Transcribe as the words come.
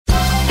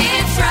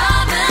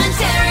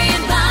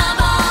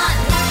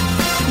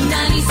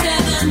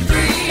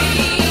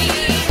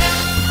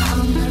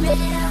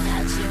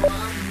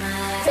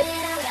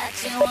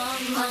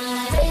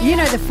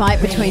the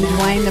fight between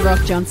Dwayne "The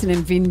Rock" Johnson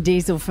and Vin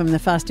Diesel from the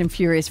Fast and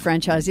Furious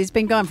franchise has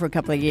been going for a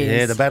couple of years.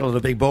 Yeah, the battle of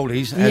the big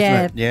baldies,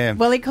 hasn't it? Yeah.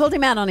 Well, he called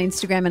him out on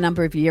Instagram a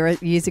number of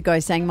years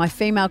ago, saying, "My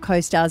female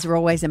co-stars are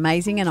always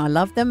amazing and I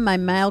love them. My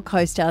male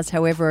co-stars,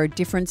 however, are a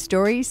different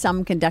story.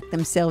 Some conduct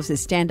themselves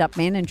as stand-up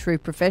men and true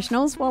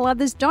professionals, while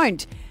others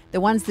don't. The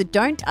ones that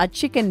don't are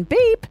chicken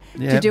beep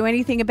to do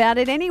anything about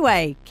it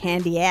anyway.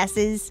 Candy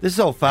asses." This is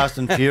all Fast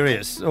and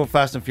Furious. All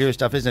Fast and Furious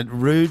stuff, isn't it?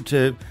 Rude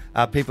to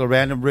people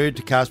around him, rude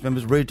to cast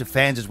members, rude to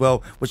fans as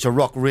well, which The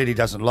Rock really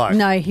doesn't like.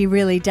 No, he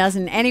really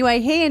doesn't. Anyway,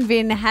 he and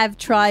Vin have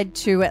tried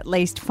to at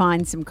least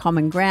find some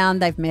common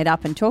ground. They've met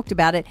up and talked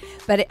about it.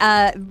 But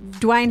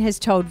Dwayne has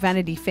told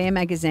Vanity Fair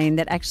magazine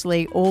that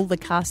actually all the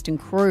cast and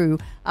crew,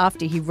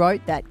 after he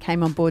wrote that,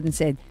 came on board and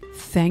said,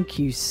 "Thank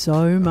you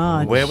so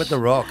much." Where with The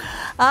Rock?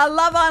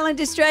 Love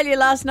Island Australia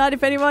last night,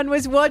 if anyone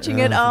was watching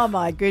it. Oh,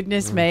 my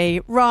goodness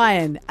me.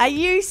 Ryan, are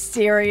you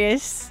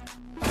serious?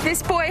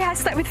 This boy has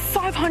slept with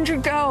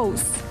 500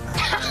 girls.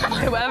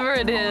 Whoever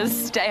it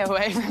is, stay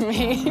away from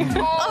me.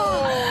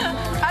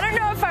 I don't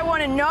know if I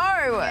want to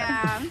know.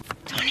 Yeah.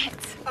 Darn it.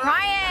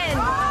 Ryan!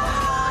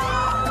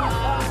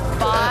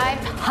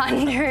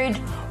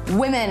 500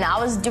 women. I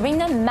was doing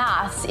the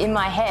maths in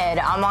my head.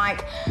 I'm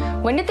like,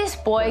 when did this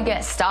boy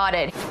get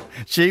started?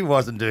 She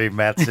wasn't doing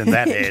maths in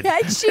that head. Yeah,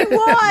 she was.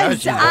 No,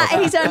 she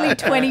wasn't. He's only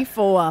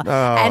 24.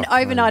 And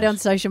overnight on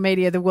social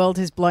media, the world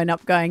has blown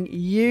up going,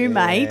 you,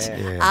 mate,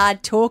 are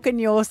talking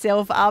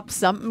yourself up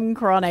something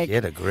chronic.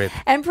 Get a grip.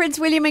 And Prince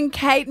William and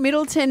Kate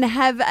Middleton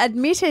have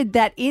admitted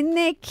that in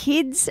their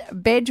kids'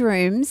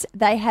 bedrooms,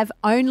 they have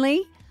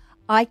only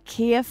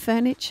Ikea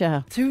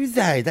furniture. Do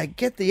they? They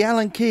get the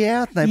Allen key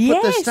out and they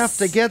put the stuff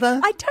together?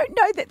 I don't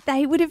know that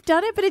they would have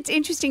done it, but it's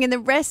interesting. In the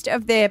rest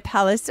of their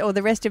palace or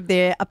the rest of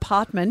their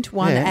apartment,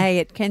 1A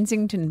at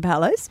Kensington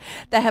Palace,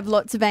 they have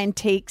lots of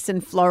antiques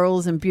and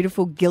florals and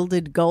beautiful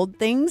gilded gold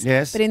things.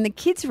 Yes. But in the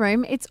kids'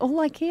 room, it's all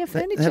Ikea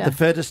furniture. They have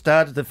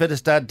the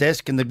Federstad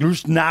desk and the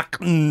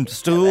Glusnacken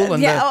stool.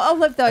 And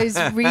all of those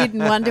weird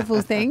and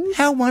wonderful things.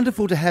 How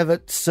wonderful to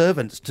have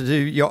servants to do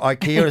your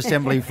Ikea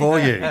assembly for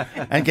you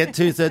and get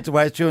 2/3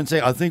 away through and say,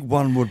 I think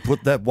one would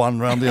put that one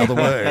round the other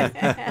way.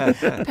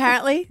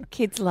 Apparently,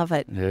 kids love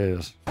it.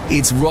 Yes.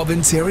 It's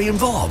Robin, Terry and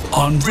Bob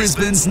on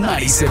Brisbane's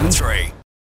 97.3.